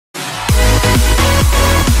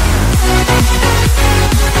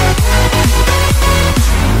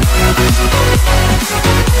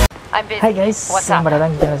Hai guys, selamat datang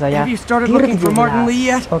di channel saya. Have you started looking for Martin Lee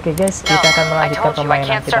yet? Oke guys, kita akan melanjutkan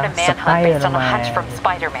permainan kita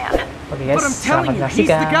Spiderman. Oke guys, selamat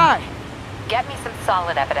menyaksikan. Get me some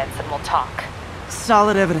solid evidence and we'll talk.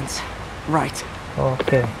 Solid evidence. Right.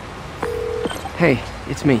 Oke. Hey,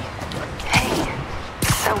 it's me. Hey,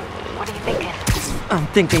 so what are you thinking? I'm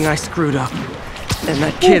thinking I screwed up. And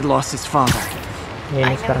that kid lost his father.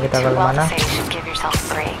 Ini sekarang kita ke mana? You should give yourself a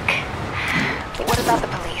break. What about the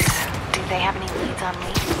police? Do they have any leads on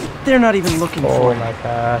me? They're not even looking for Oh my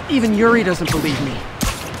god. Even Yuri doesn't believe me.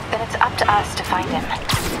 Then it's up to us to find him.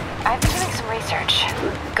 I've been doing some research.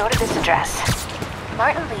 Go to this address.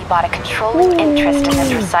 Martin Lee bought a controlling interest in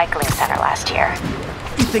this recycling center last year.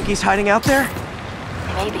 You think he's hiding out there?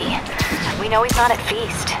 Maybe. We know he's not at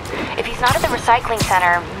Feast. If he's not at the recycling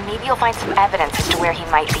center, maybe you'll find some evidence as to where he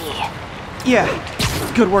might be. Yeah.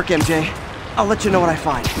 Good work, MJ. I'll let you know what I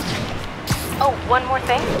find. Oh, one more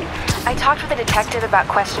thing. I talked with a detective about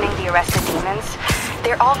questioning the arrested demons.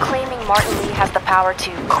 They're all claiming Martin Lee has the power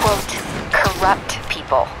to, quote, corrupt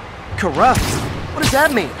people. Corrupt? What does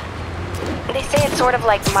that mean? They say it's sort of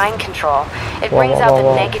like mind control. It brings out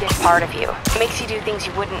the negative part of you. It makes you do things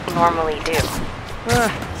you wouldn't normally do.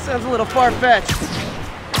 Sounds a little far-fetched.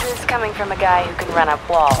 This is coming from a guy who can run up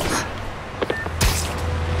walls.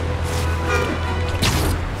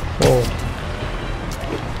 Oh.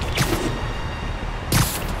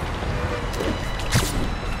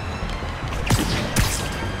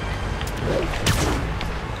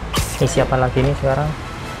 Ini siapa lagi nih sekarang?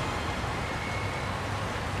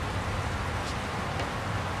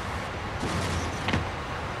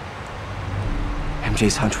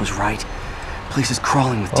 MJ's hunch was right. Place is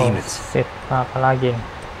crawling with demons. Shit, apa lagi?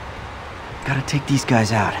 Gotta take these guys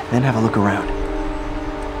out, then have a look around.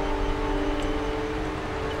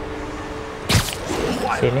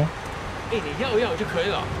 Sini. 你要就可以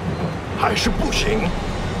了，还是不行？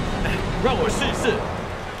让我试一试。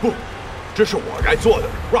不，这是我该做的，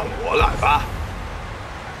让我来吧。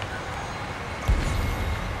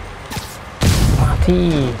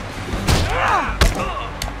Mati.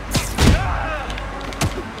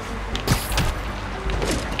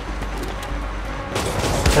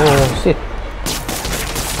 Oh shit.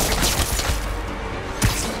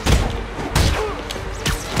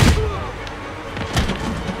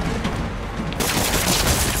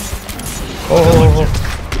 Oh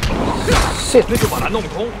shit. 那就把它弄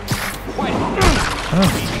通，快点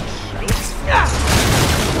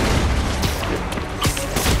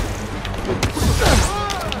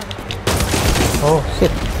！Oh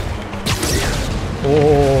shit.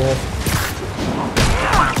 Oh.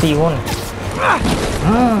 Mati pun.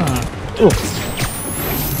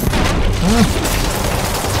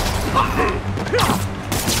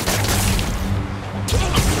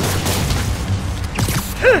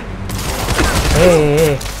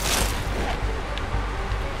 Hey.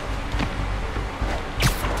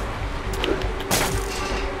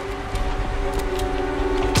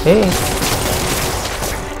 Hey.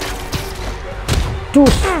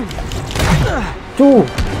 Cus.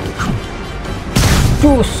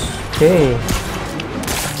 Cus. Hey.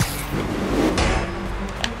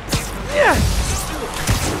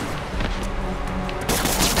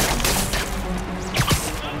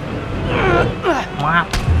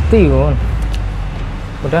 Mati kan.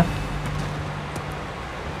 Udah.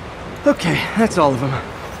 Okay, that's all of them.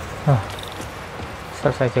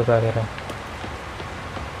 Selesai juga akhirnya.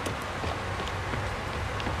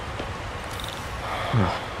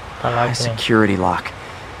 A security lock.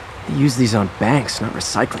 They use these on banks, not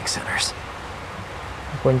recycling centers.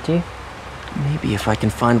 Kunci. Maybe if I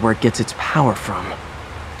can find where it gets its power from.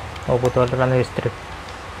 Oh, butuh aliran listrik.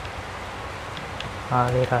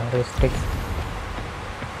 Aliran listrik.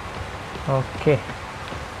 Okay.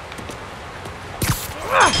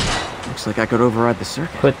 Looks like I could override the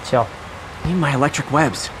circuit. Good job. Need my electric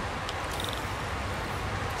webs.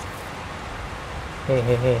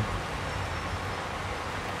 Hey.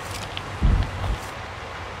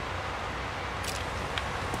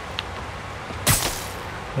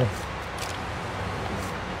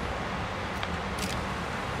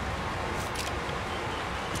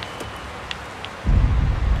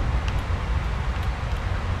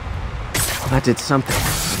 Well, that did something.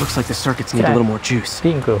 It looks like the circuits need a little more juice.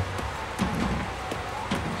 Bingo.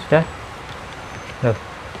 Sudah? Loh.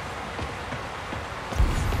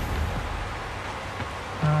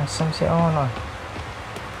 Asam si ono.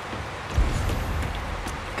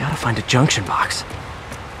 Gotta find a junction box.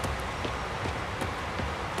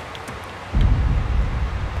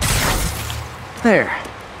 There.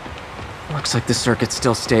 Looks like the circuit's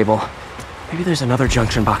still stable. Maybe there's another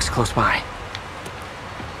junction box close by.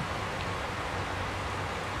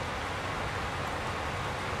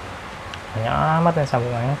 amat nih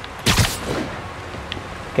sambungannya.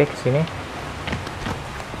 Oke, ke sini.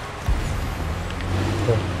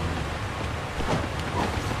 Tuh.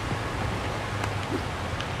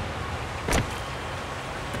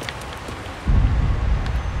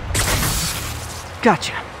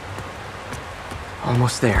 Gotcha.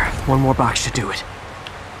 Almost there. One more box should do it.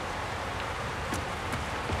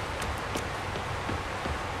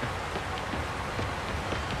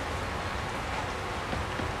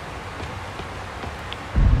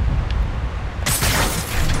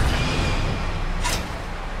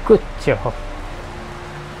 Good job.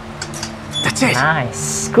 That's it.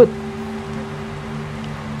 Nice. Good.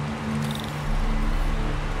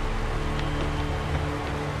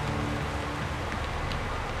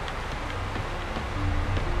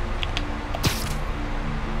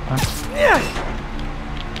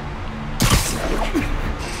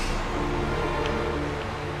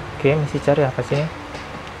 Oke, mesti cari apa sih?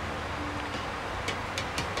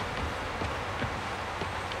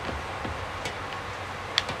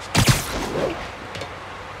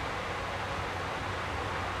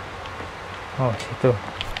 Oh, situ.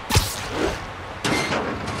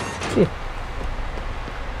 Sih.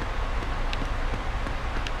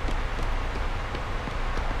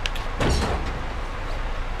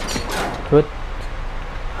 Good.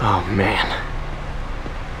 Oh man.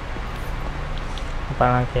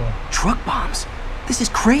 Apa lagi nih? Truck bombs. This is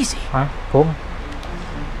crazy. Hah? Bom?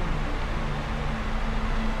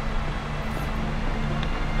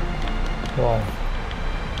 Wow.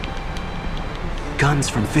 Guns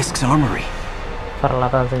from Fisk's armory.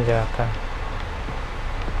 Peralatan senjata.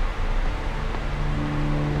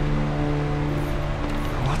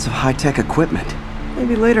 Lots of high-tech equipment.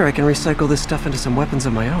 Maybe later I can recycle this stuff into some weapons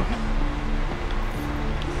of my own.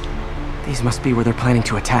 These must be where they're planning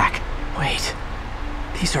to attack. Wait.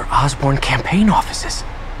 These are Osborn campaign offices.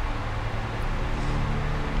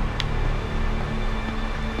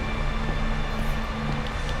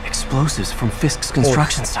 Explosives from Fisk's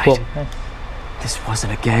construction site. This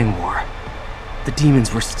wasn't a gang war. The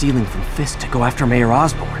demons were stealing from Fisk to go after Mayor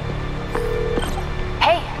Osborn.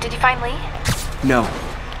 Hey, did you find Lee? No,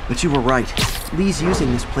 but you were right. Lee's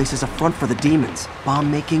using this place as a front for the demons. Bomb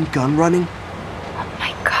making, gun running. Oh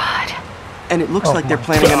my god. And it looks Oh like they're my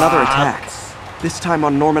planning another God. attack. This time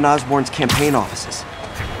on Norman Osborn's campaign offices.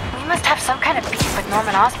 We must have some kind of beef with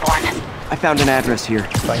Norman Osborn. I found an address here.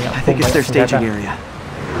 Banyak I think it's their banyak staging senjata. area.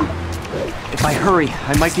 If I hurry,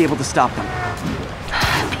 I might be able to stop them.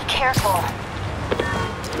 Be careful.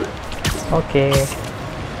 Oke.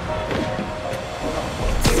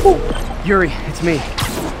 Yuri, it's me.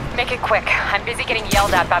 Make it quick. I'm busy getting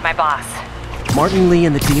yelled at by my boss. Martin Lee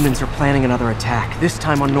and the demons are planning another attack, this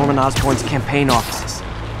time on Norman Osborn's campaign offices.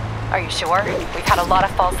 Are you sure? We've had a lot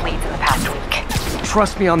of false leads in the past week.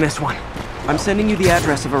 Trust me on this one. I'm sending you the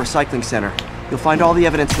address of a recycling center. You'll find all the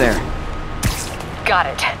evidence there. Got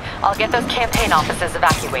it. I'll get those campaign offices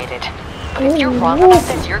evacuated. But if you're wrong about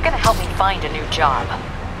this, you're gonna help me find a new job.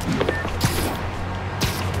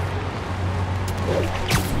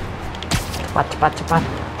 Cepat, cepat, cepat.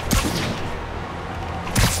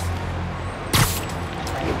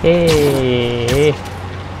 Hehehe.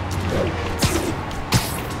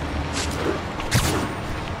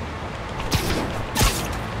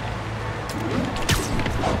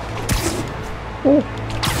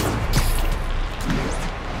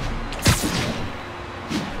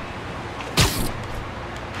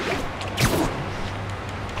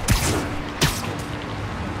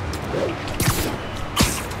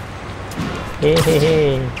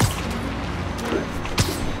 Hehehe.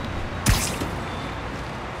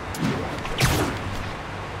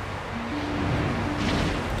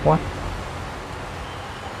 What?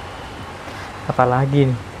 Apa lagi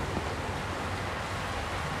nih?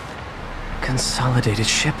 Consolidated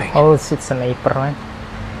shipping. Oh, it's sniper, man.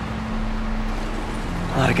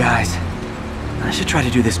 A lot of guys. I should try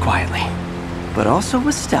to do this quietly, but also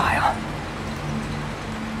with style.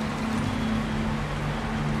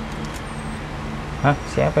 Hah?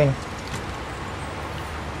 Siapa ini?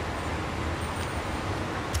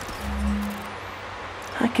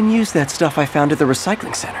 I can use that stuff I found at the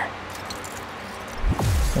recycling center.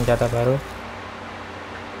 Senjata baru.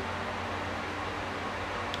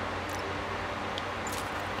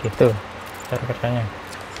 Gitu. Cara kerjanya.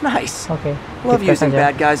 Nice. Oke. Love Kita using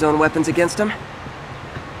saja. bad guys' own weapons against them.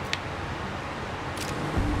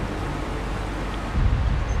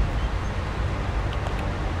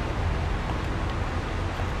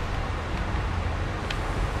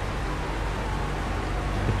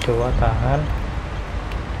 Coba tahan.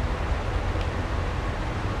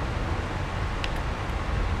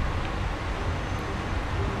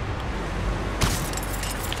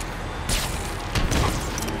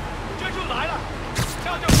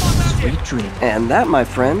 sweet dream. And that, my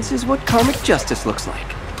friends, is what karmic justice looks like.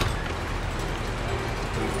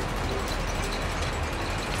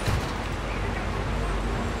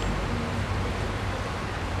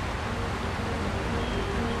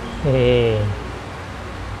 Hehehe.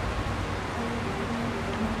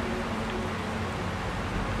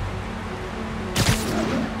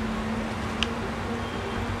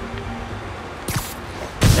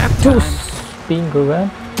 Cus, bingo kan?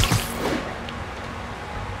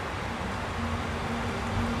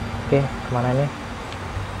 Oke, kemana nih?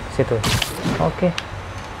 Situ. Oke.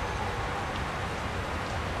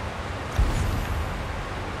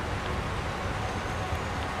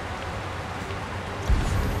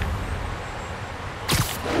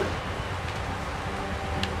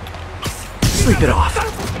 Sleep it off.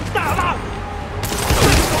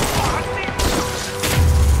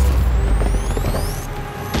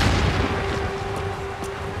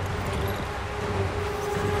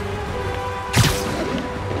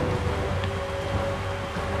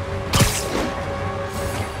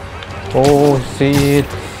 Oh shit.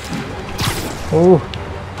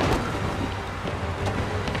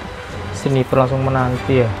 Sniper langsung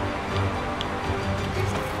menanti ya.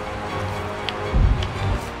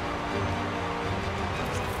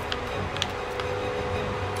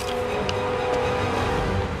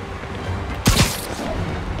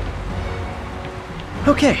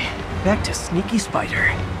 Okay, back to Sneaky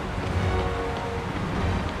Spider.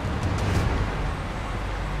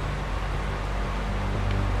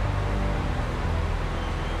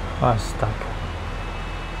 Astaga.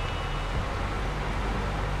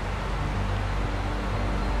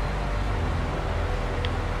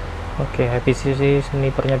 Oke, habisi si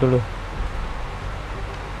snipernya dulu.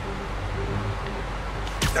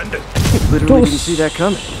 Literally didn't see that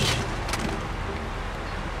coming.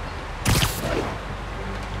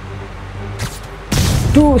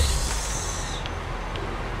 Dus.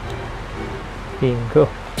 Bingo.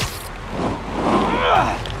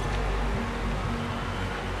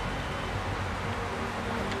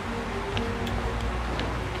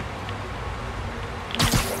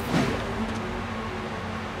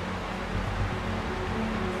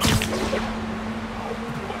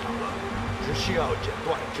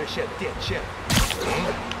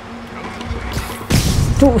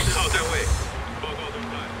 Dus.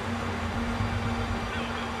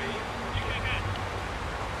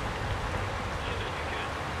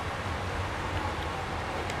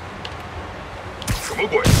 什么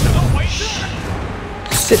鬼？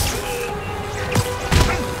 Shit.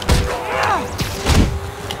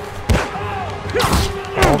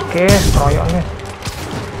 Oke, royoknya.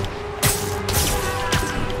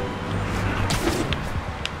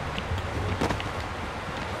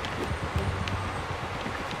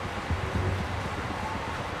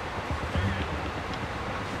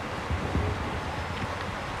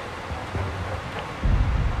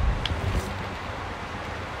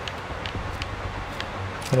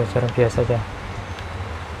 Udah cara biasa aja.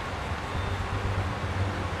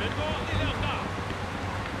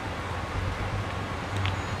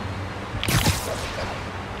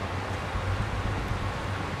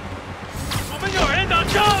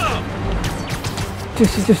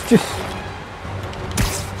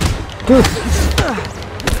 Cus.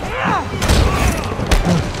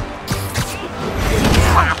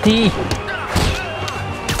 Mati.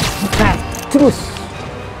 Terus.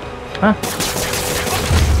 Hah?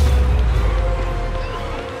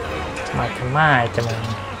 Macam-macam.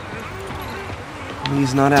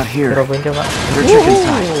 He's not out here. Cobain coba. Better check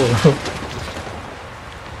inside.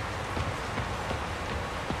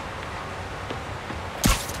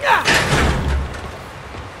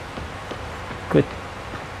 Good.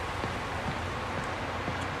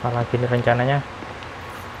 Apalagi nih rencananya?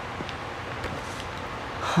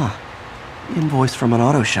 Huh. Invoice from an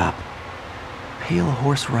auto shop. Pale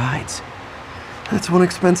Horse Rides. That's one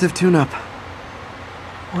expensive tune-up.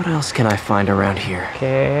 What else can I find around here?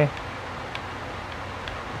 Oke.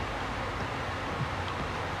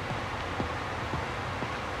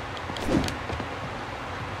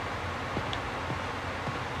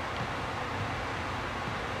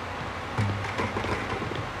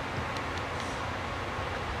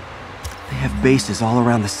 They have bases all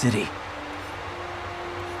around the city.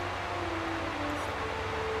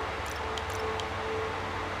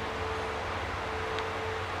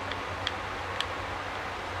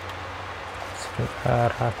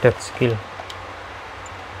 Update skill.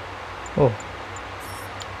 Oh,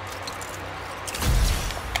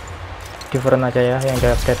 different aja ya yang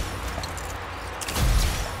di-update.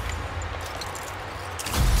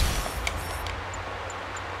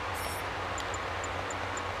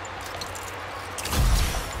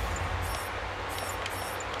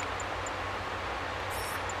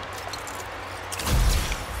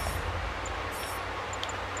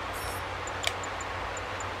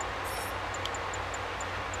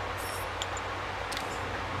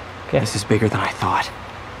 This is bigger than I thought.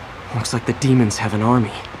 Looks like the demons have an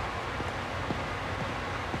army.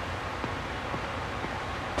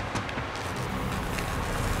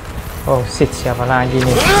 Oh shit, siapa lagi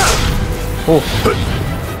nih? Oh.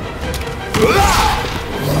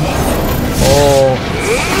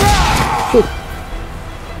 Shoot.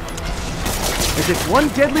 As if one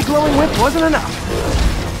deadly glowing whip wasn't enough.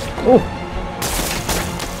 Oh.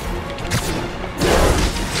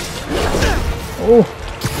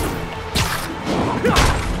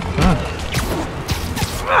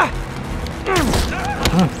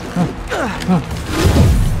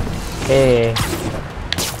 Oke.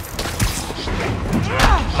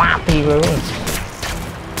 Mati gue.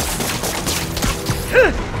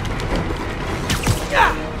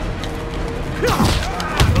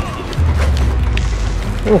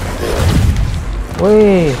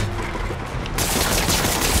 Wih.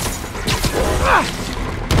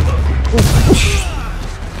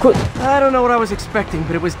 Good. I don't know what I was expecting,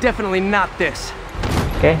 but it was definitely not this.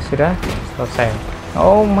 Oke, sudah selesai.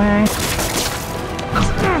 Oh my.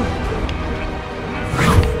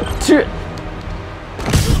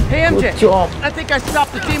 Hey MJ, Good job. I think I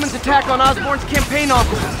stopped the demon's attack on Osborn's campaign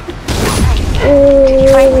offices.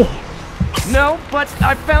 Oh. No, but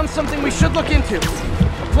I found something we should look into.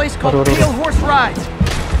 A place called Pale Horse Rides.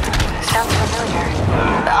 Sounds familiar.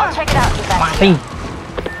 I'll check it out, you guys. Mati.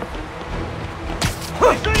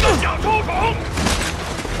 这个小臭虫，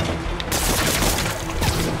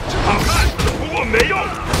好看，不过没用。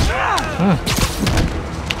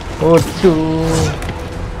Waduh.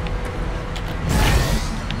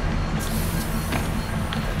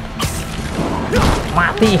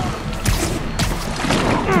 Mati.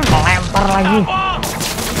 Lempar lagi.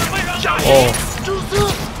 Oh.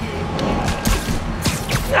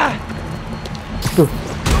 Tuh,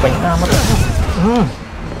 banyak amat.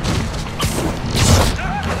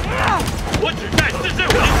 我只在试试我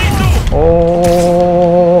的技术。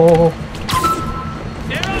 Oh.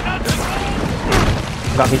 别让他成功。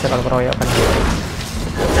 Nggak bisa kalau keroyokan.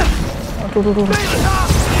 Aduh.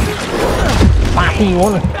 Mati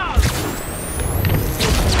won.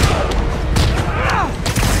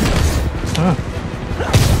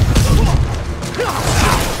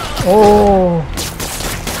 Oh.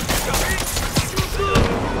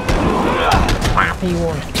 Mati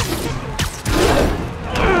won.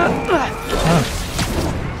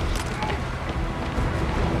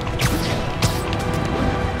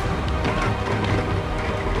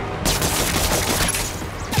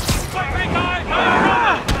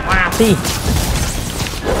 Mati.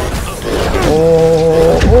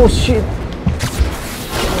 Oh shit.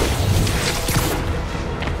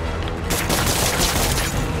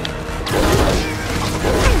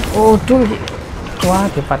 Oh tuh. Wah,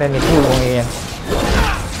 dipaten itu lumayan.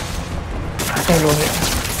 Paten lumayan.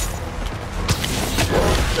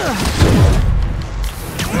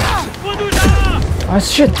 Ah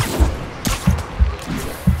shit.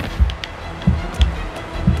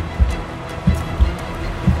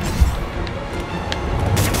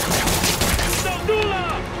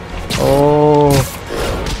 Oh.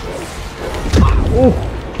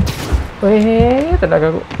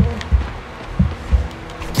 Tenagaku.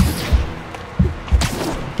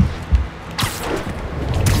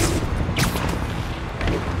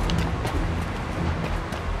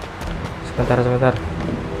 Sebentar.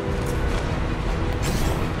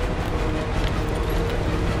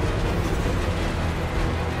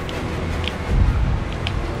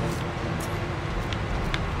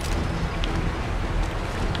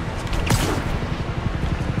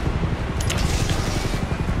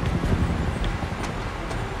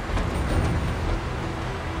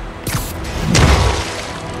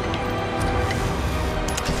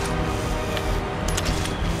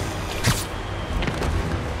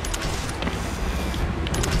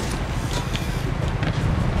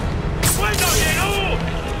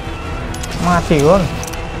 Mati kan?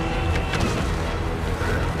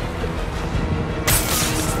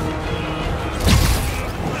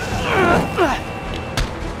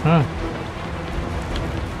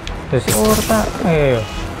 Terus orta, ayo.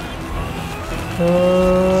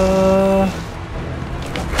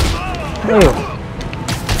 Ayo.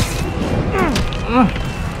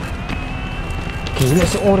 Gila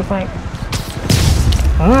si orta.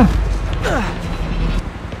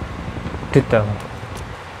 Ditang.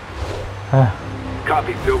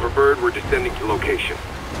 Copy, Silverbird. We're descending to location.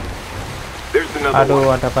 There's another Aduh,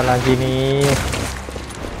 one. ada apa lagi nih?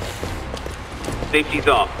 Safety's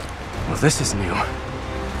off. Well, this is new.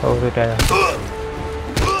 Oh, sudah.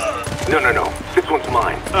 No. This one's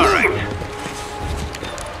mine. All right.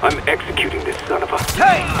 I'm executing this son of a...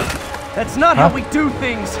 Hey! That's not how we do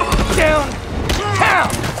things. Down, down.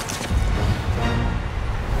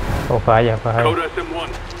 Oh, bahaya, bahaya. Code SM1.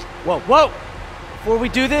 Whoa, whoa! Before we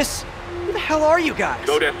do this, who the hell are you guys?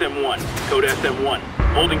 Code SM1. Code SM1.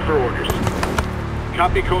 Holding for orders.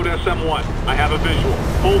 Copy code SM1. I have a visual.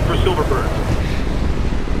 Hold for Silverbird.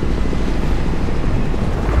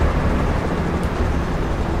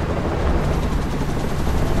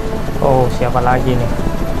 Oh, siapa lagi nih?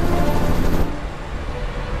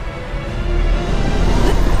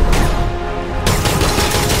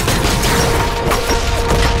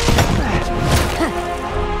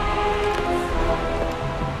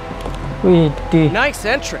 Widih. Nice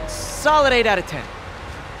entrance. Solid 8 out of 10.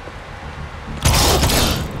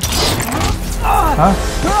 Hah?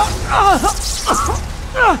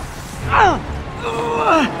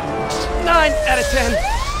 9 out of 10.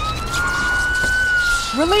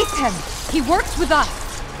 Release him! He works with us!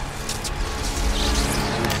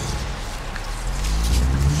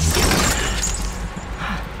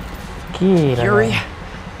 Gila. Yuri,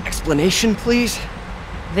 explanation, please?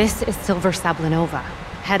 This is Silver Sablinova,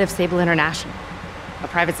 head of Sable International, a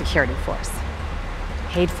private security force.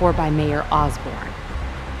 Paid for by Mayor Osborne.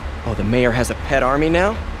 Oh, the mayor has a pet army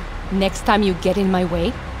now? Next time you get in my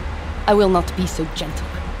way, I will not be so gentle.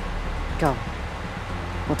 Go.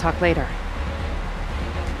 We'll talk later.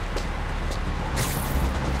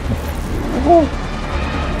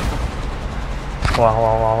 Wah,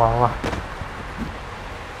 wah, wah, wah, wah.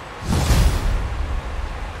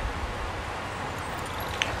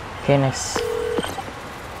 Okay, next.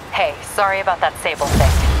 Hey, sorry about that Sable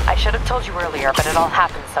thing. I should have told you earlier, but it all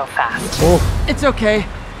happened so fast. It's okay.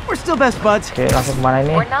 We're still best buds. Oke, langsung kemana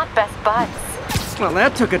ini? We're not best buds. Well,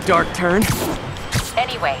 that took a dark turn.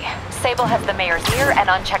 Anyway, Sable has the mayor's ear and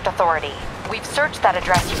unchecked authority. We've searched that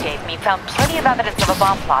address you gave me, found plenty of evidence of a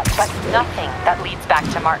bomb plot, but nothing that leads back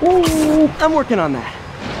to Martin. I'm working on that.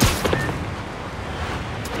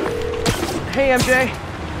 Hey, MJ.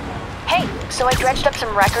 Hey, so I dredged up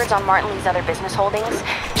some records on Martin Lee's other business holdings.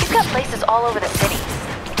 He's got places all over the city.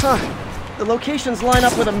 Huh. The locations line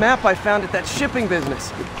up with a map I found at that shipping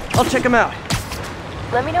business. I'll check them out.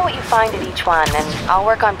 Let me know what you find at each one, and I'll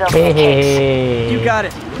work on building a case. Hehehe. You got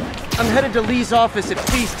it. I'm headed to Lee's office at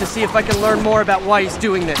Feast to see if I can learn more about why he's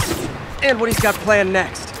doing this. And what he's got planned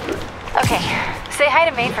next. Okay, say hi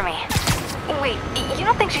to May for me. Wait, you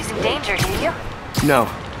don't think she's in danger, do you? No.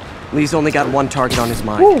 Lee's only got one target on his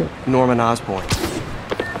mind. Norman Osborn.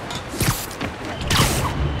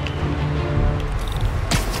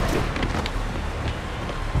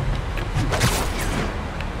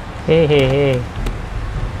 Hehehe.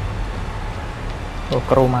 Oh,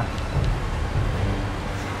 ke rumah.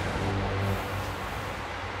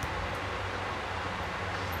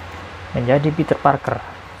 Menjadi Peter Parker.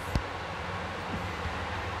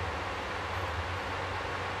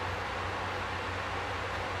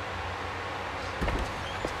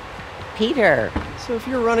 Peter. So if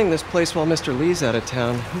you're running this place while Mr. Lee's out of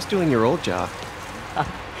town, who's doing your old job?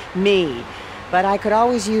 Me. But I could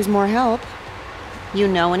always use more help. You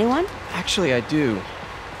know anyone? Actually, I do.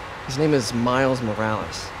 His name is Miles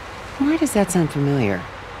Morales. Why does that sound familiar?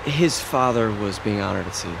 His father was being honored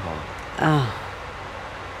at City Hall. Oh,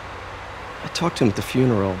 I talked to him at the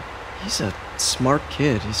funeral. He's a smart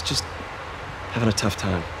kid. He's just having a tough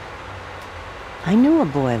time. I knew a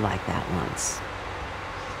boy like that once.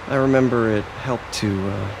 I remember it helped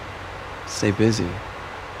to stay busy.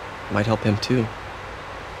 Might help him too.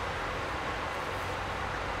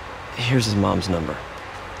 Here's his mom's number.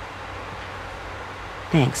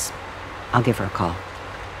 Thanks. I'll give her a call.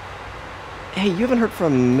 Hey, you haven't heard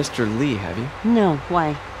from Mr. Lee, have you? No,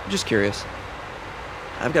 why? Just curious.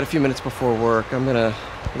 I've got a few minutes before work. I'm gonna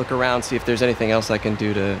look around, see if there's anything else I can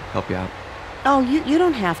do to help you out. Oh, you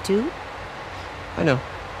don't have to. I know.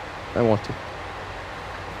 I want to.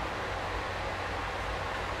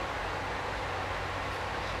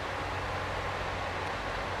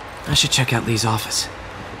 I should check out Lee's office.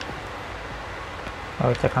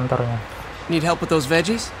 Oh, cek kantornya. Need help with those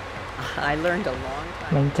veggies? I learned a long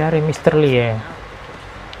time. Mencari Mr. Lee ya.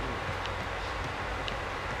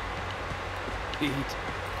 Pete,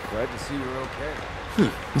 glad to see you're okay.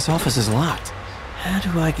 This office is locked. How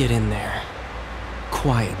do I get in there?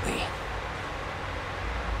 Quietly.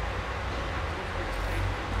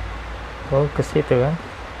 Oh, ke situ kan.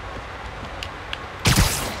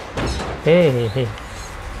 Hehehe.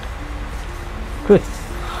 Good.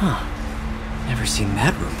 Huh. Never seen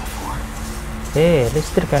that room before.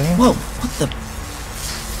 Listrik kan ini. Whoa, what the?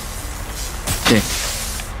 Thick,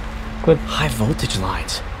 Good. high voltage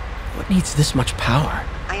lines. What needs this much power?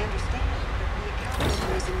 I understand, but the accountant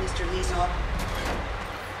was in Mr. Lee's office.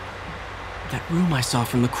 That room I saw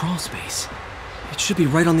from the crawl space. It should be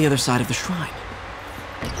right on the other side of the shrine.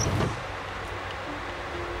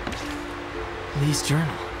 Lee's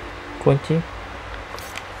journal. Kunci.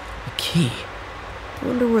 A key.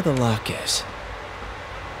 Wonder where the lock is.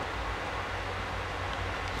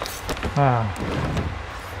 Ah,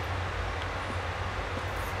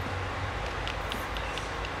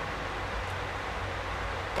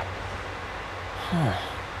 Huh.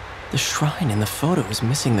 The shrine in the photo is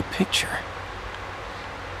missing the picture.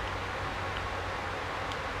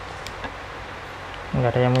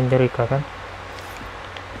 nggak ada yang mencurigakan.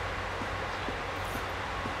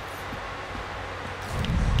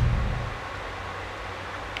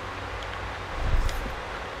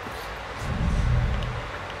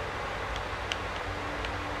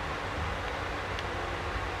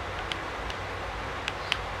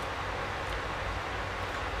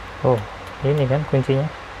 Oh, ini kan kuncinya.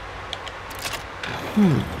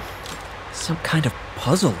 Some kind of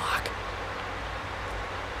puzzle lock.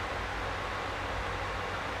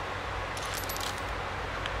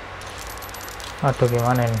 Aduh,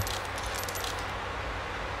 gimana ini?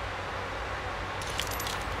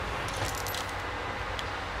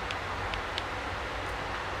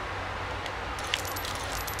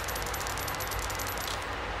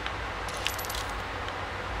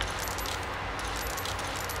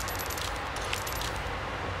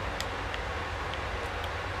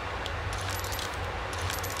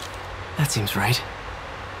 That seems right.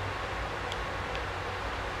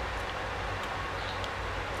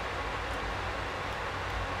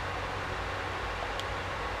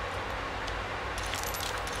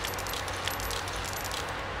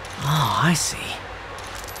 Oh, I see.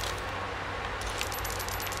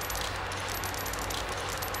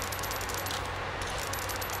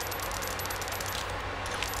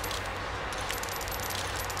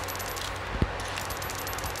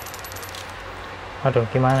 Aduh,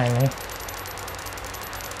 gimana ini?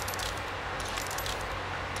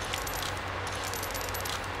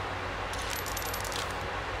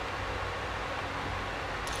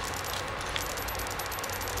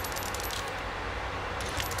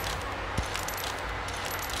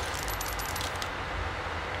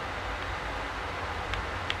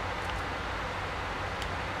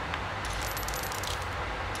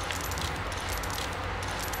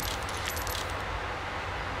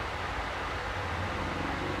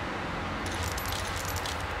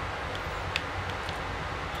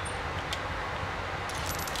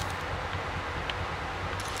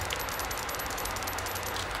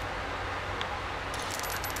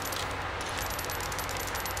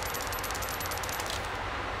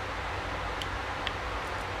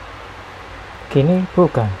 Kini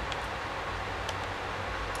bukan.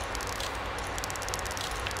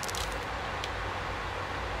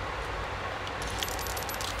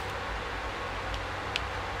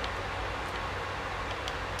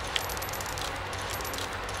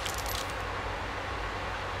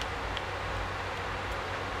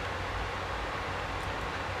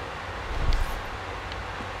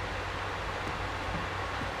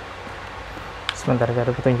 Sebentar,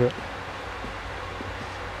 cari petunjuk.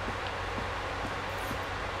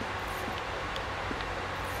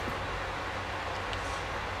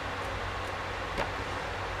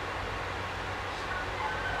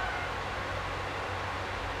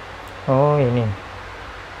 Oh, ini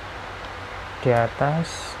di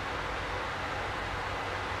atas.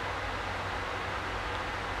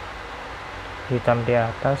 Hitam di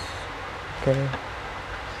atas. Oke.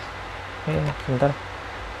 Sebentar.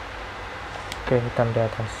 Oke, hitam di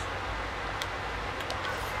atas.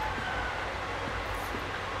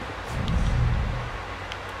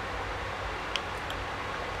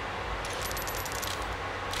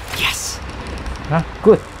 Yes. Nah,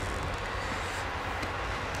 good.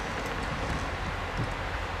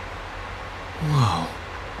 Whoa.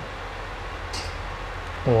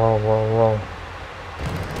 Wow.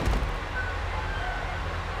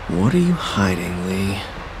 What are you hiding, Lee?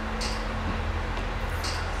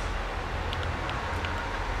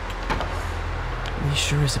 Lee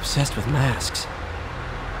sure is obsessed with masks.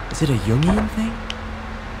 Is it a Jungian thing?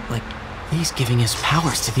 Like, Lee's giving his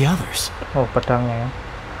powers to the others. Oh, pedangnya ya.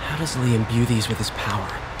 How does Lee imbue these with his power?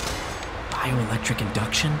 Bioelectric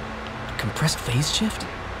induction? Compressed phase shift?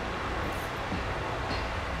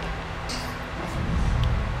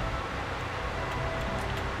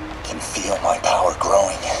 Can feel my power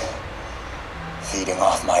growing, feeding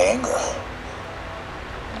off my anger.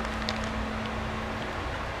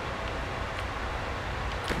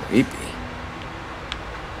 Creepy.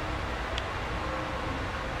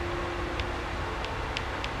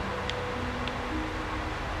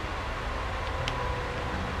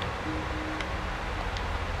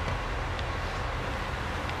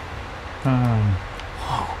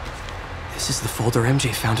 Whoa. This is the folder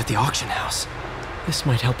MJ found at the auction house. This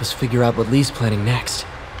might help us figure out what Lee's planning next.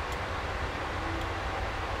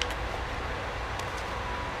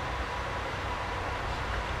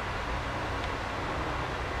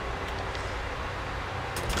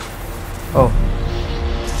 Oh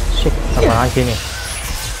shit, apa lagi nih?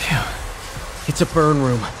 Phew. It's a burn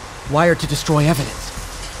room, wired to destroy evidence.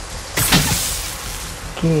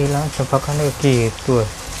 Gila, jebakannya gitu.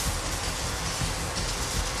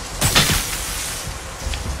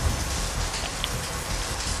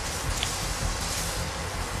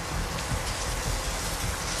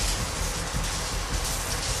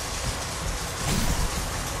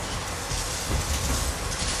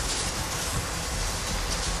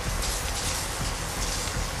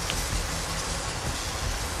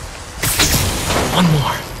 One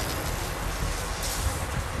more.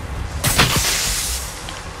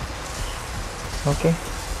 Oke.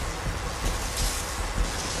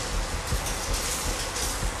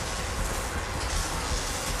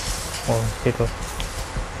 Oh, gitu.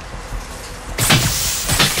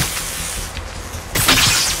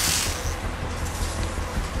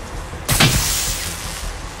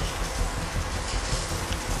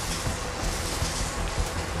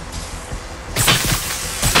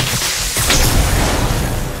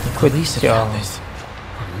 Police had found this.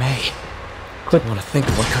 Or May. Good. I want to think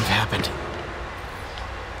of what could have happened.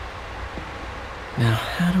 Now,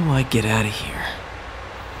 how do I get out of here?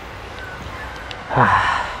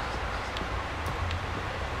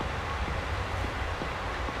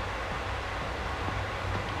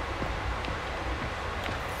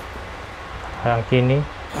 Yang kini.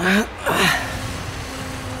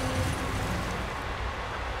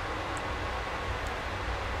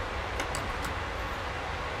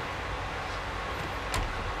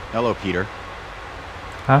 Hello, Peter.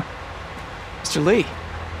 Hah? Mr. Lee.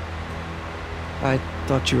 I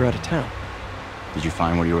thought you were out of town. Did you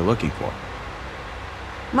find what you were looking for?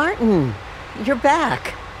 Martin, you're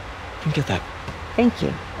back. You get that. Thank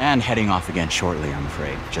you. And heading off again shortly, I'm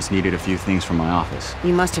afraid. Just needed a few things from my office.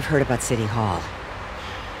 You must have heard about City Hall.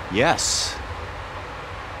 Yes.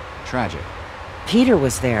 Tragic. Peter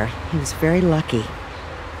was there. He was very lucky.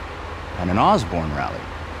 At an Osborne rally.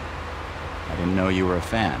 I didn't know you were a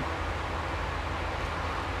fan.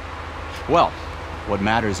 Well, what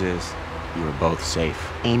matters is you were both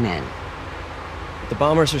safe. Amen. The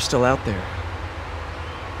bombers are still out there.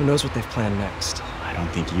 Who knows what they've planned next? I don't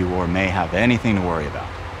think you or May have anything to worry about.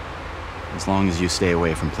 As long as you stay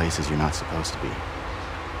away from places you're not supposed to be.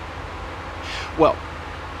 Well,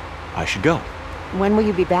 I should go. When will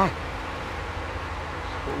you be back?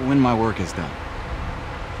 When my work is done.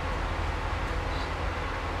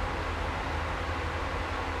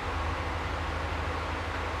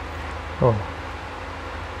 Oh.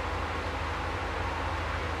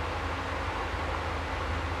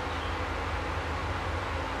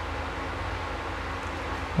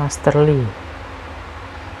 Master Lee.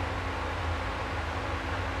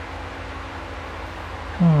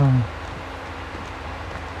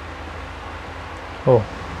 Oh.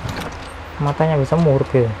 Matanya bisa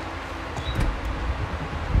murke.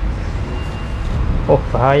 Oh,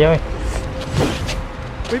 bahaya, weh.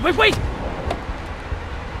 Wait!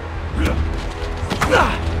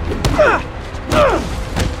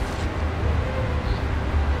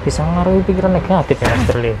 Bisa ngaruhi pikiran negatif ya,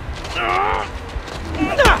 Master Lee.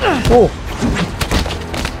 Oh.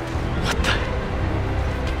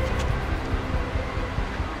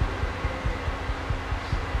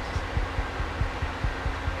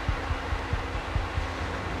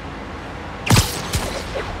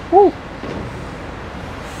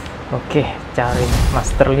 Oke, cari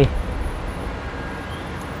Master Lee.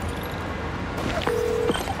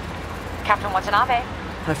 Captain Watanabe,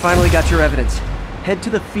 I finally got your evidence. Head to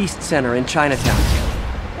the Feast Center in Chinatown.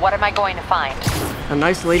 what am I going to find? A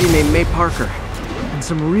nice lady named May Parker. And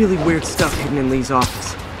some really weird stuff hidden in Lee's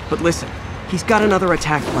office. But listen, he's got another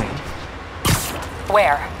attack planned.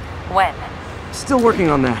 Where? When? Still working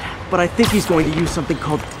on that, but I think he's going to use something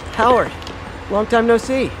called Howard. Long time no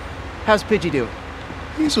see. How's Pidgey doing?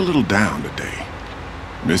 He's a little down today.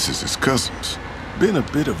 Misses his cousins. Been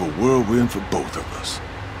a bit of a whirlwind for both of us.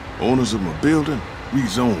 Owners of my building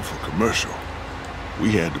rezoned for commercial.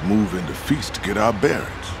 We had to move into Feast to get our bearings.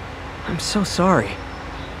 I'm so sorry.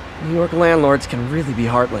 New York landlords can really be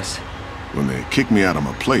heartless. When they kicked me out of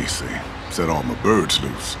my place, they set all my birds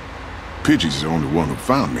loose. Pidgey's the only one who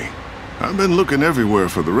found me. I've been looking everywhere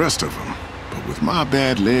for the rest of them, but with my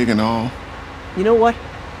bad leg and all... You know what?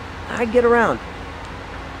 I'd get around.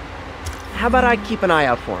 How about I keep an eye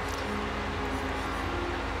out for him?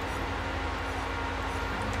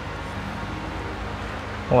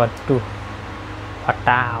 Waduh,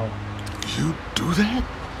 fatal. You do that?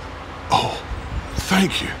 Oh,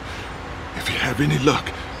 thank you. If you have any luck,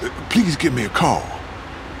 please give me a call.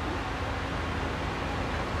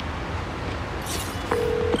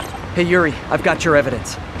 Hey Yuri, I've got your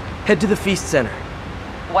evidence. Head to the Feast Center.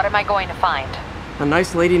 What am I going to find? A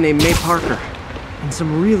nice lady named May Parker. And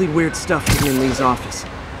some really weird stuff hidden in Lee's office.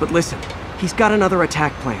 But listen, he's got another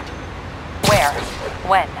attack planned. Where?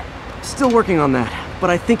 When? Still working on that, but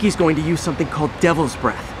I think he's going to use something called Devil's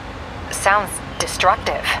Breath. Sounds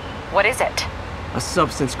destructive. What is it? A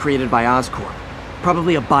substance created by Oscorp.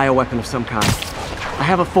 Probably a bioweapon of some kind. I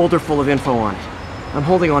have a folder full of info on it. I'm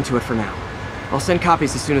holding on to it for now. I'll send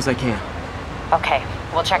copies as soon as I can. Okay,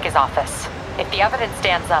 we'll check his office. If the evidence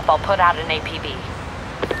stands up, I'll put out an APB.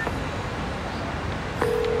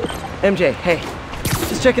 MJ, hey.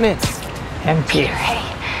 Just checking in. MJ. Peter, hey.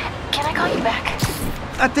 Can I call you back?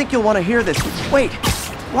 I think you'll want to hear this. Wait,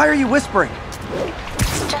 why are you whispering?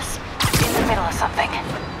 Just in the middle of something.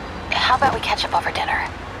 How about we catch up over dinner?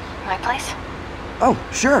 My place? Oh,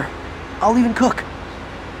 sure. I'll even cook.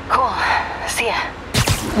 Cool. See ya.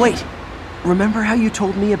 Wait, remember how you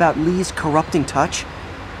told me about Lee's corrupting touch?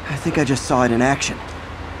 I think I just saw it in action.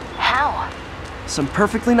 How? Some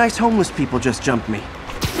perfectly nice homeless people just jumped me.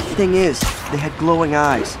 Thing is, they had glowing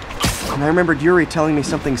eyes. And I remembered Yuri telling me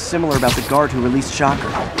something similar about the guard who released Shocker.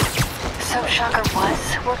 So Shocker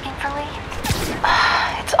was working for Lee?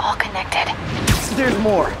 It's all connected. There's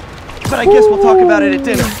more. But I guess we'll talk about it at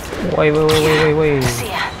dinner. Wait. See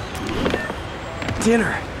ya.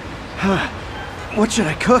 Dinner? Huh. What should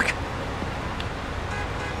I cook?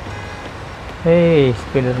 Hey,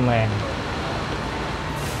 Spiderman.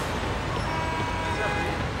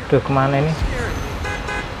 Tuh, kemana ini?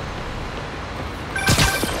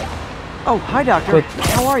 Oh, hi, Doctor. Wait.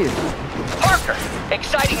 How are you? Parker!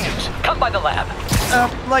 Exciting news. Come by the lab.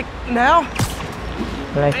 Like now?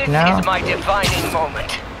 Like This now? is my defining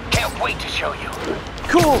moment. Can't wait to show you.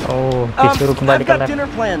 Cool. Oh, disuruh kembali I've ke got lab. dinner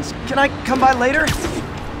plans. Can I come by later?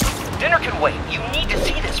 Dinner can wait. You need to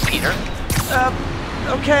see this, Peter.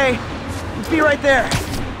 Okay. Be right there.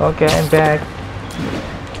 Okay, I'm back.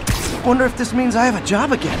 Wonder if this means I have a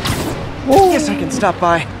job again. Guess I can stop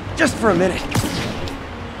by. Just for a minute.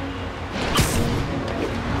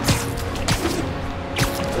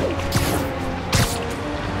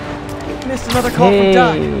 Missed another call from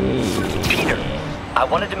Doc. Peter, I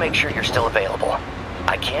wanted to make sure you're still available.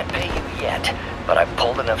 I can't pay you yet, but I've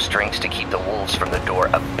pulled enough strings to keep the wolves from the door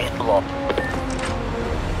a bit long.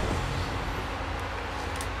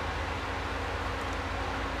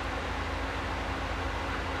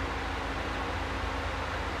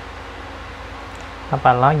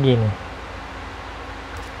 Apa lagi nih?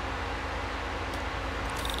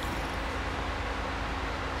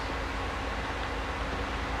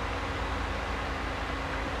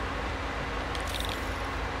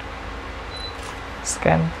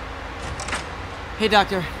 Scan. Hey,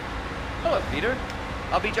 Doctor. Hello, Peter.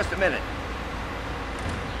 I'll be just a minute.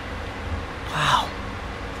 Wow.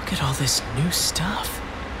 Look at all this new stuff.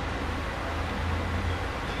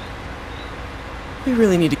 We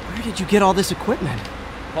really need to... Where did you get all this equipment?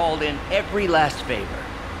 Called in every last favor.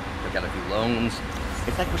 Took out a few loans.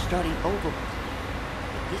 It's like we're starting over.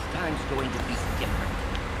 But this time's going to be different.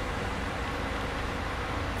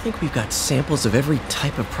 I think we've got samples of every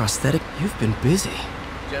type of prosthetic. You've been busy.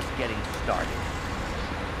 Just getting started.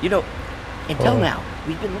 You know, until now,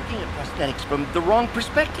 we've been looking at prosthetics from the wrong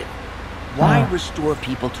perspective. Why restore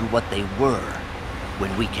people to what they were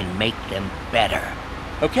when we can make them better?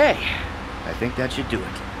 Okay, I think that should do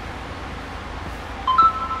it.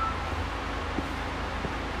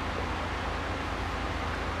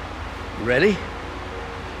 Ready?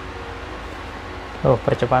 Oh,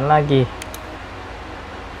 percobaan lagi.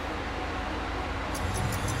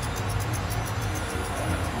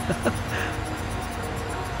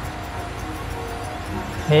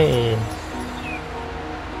 Hey.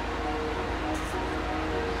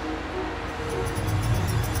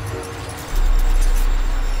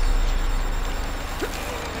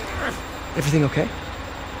 Everything okay?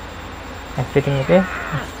 Everything okay?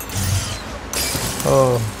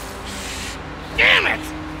 Oh. Damn it!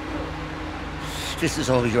 This is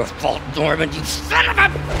all your fault, Norman, you son of a...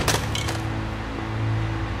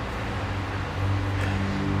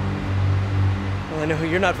 Well, I know who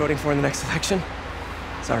you're not voting for in the next election.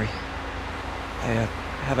 Sorry. I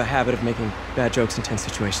have a habit of making bad jokes in tense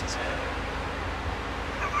situations.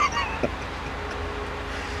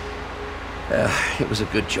 It was a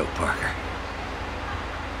good joke, Parker.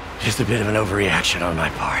 Just a bit of an overreaction on my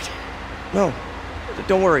part. No,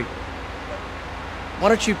 don't worry. Why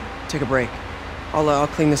don't you take a break? I'll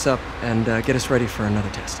clean this up and get us ready for another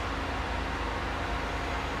test.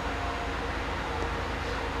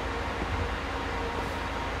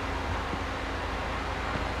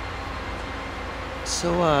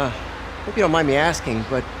 So, hope you don't mind me asking,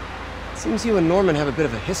 but it seems you and Norman have a bit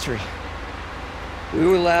of a history. We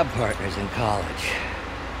were lab partners in college.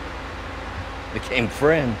 Became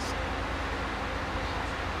friends.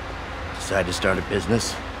 Decided to start a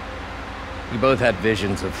business. We both had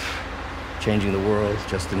visions of changing the world,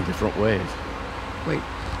 just in different ways. Wait,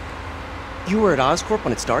 you were at Oscorp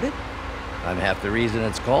when it started? I'm half the reason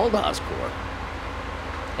it's called Oscorp.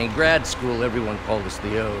 In grad school, everyone called us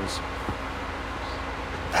the O's.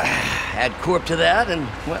 Add Corp to that, and,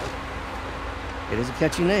 well, it is a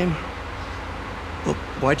catchy name. Well,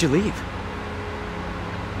 why'd you leave?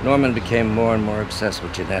 Norman became more and more obsessed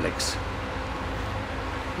with genetics.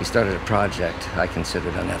 He started a project I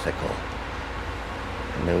considered unethical.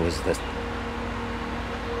 And there was this...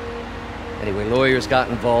 Anyway, lawyers got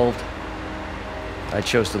involved. I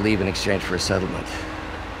chose to leave in exchange for a settlement.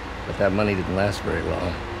 But that money didn't last very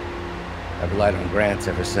long. I've relied on grants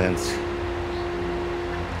ever since.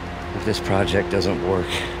 If this project doesn't work...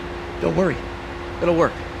 Don't worry. It'll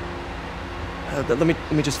work. Let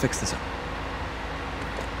me just fix this up.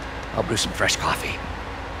 I'll brew some fresh coffee.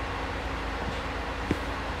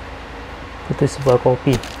 Butuh sebuah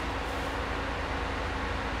kopi.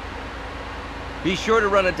 Be sure to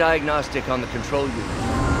run a diagnostic on the control unit.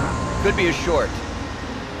 Could be a short.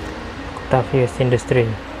 Tavius Industry.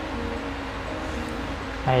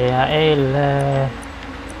 Ayah elah.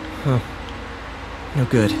 Huh. No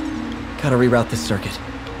good. Gotta reroute this circuit.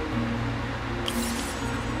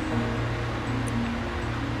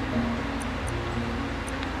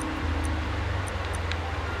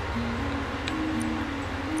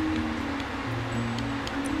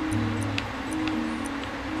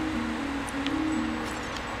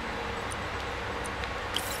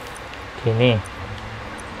 Gini.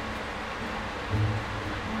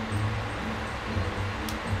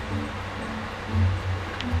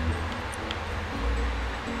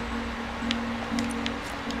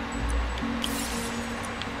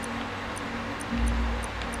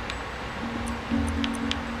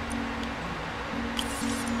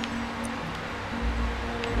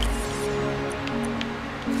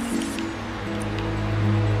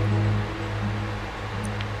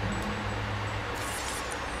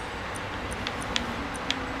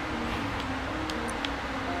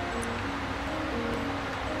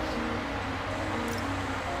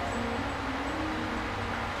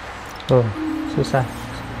 Oh, susah.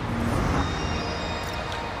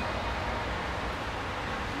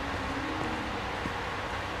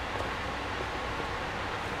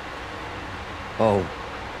 Oh,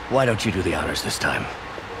 why don't you do the honors this time?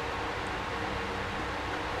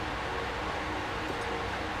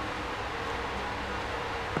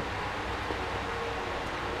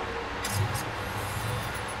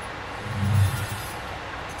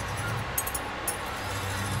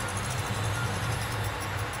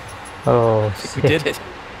 Oh, We did it.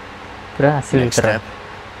 Berhasil. Next step,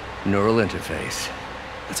 neural interface.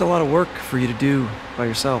 That's a lot of work for you to do by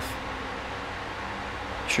yourself.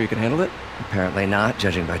 Sure you can handle it? Apparently not,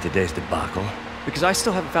 judging by today's debacle. Because I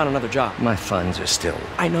still haven't found another job. My funds are still...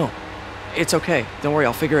 I know. It's okay. Don't worry,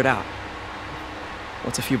 I'll figure it out.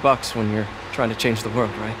 What's a few bucks when you're trying to change the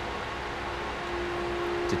world, right?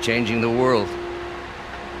 To changing the world.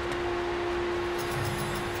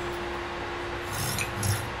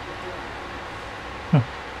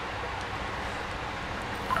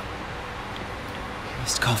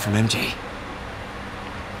 Missed call from MJ.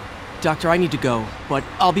 Doctor, I need to go, but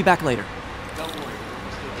I'll be back later.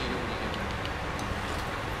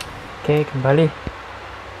 Oke, kembali.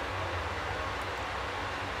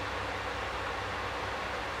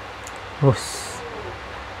 Bus.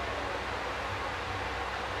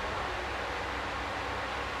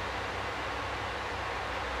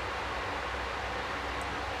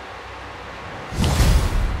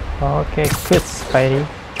 Oke, good Spidey.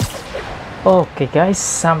 Oke guys,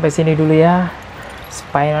 sampai sini dulu ya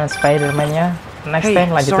Spiderman-nya. Next time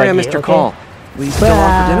lanjut sorry lagi. I missed your call. Will you still on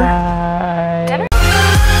for dinner?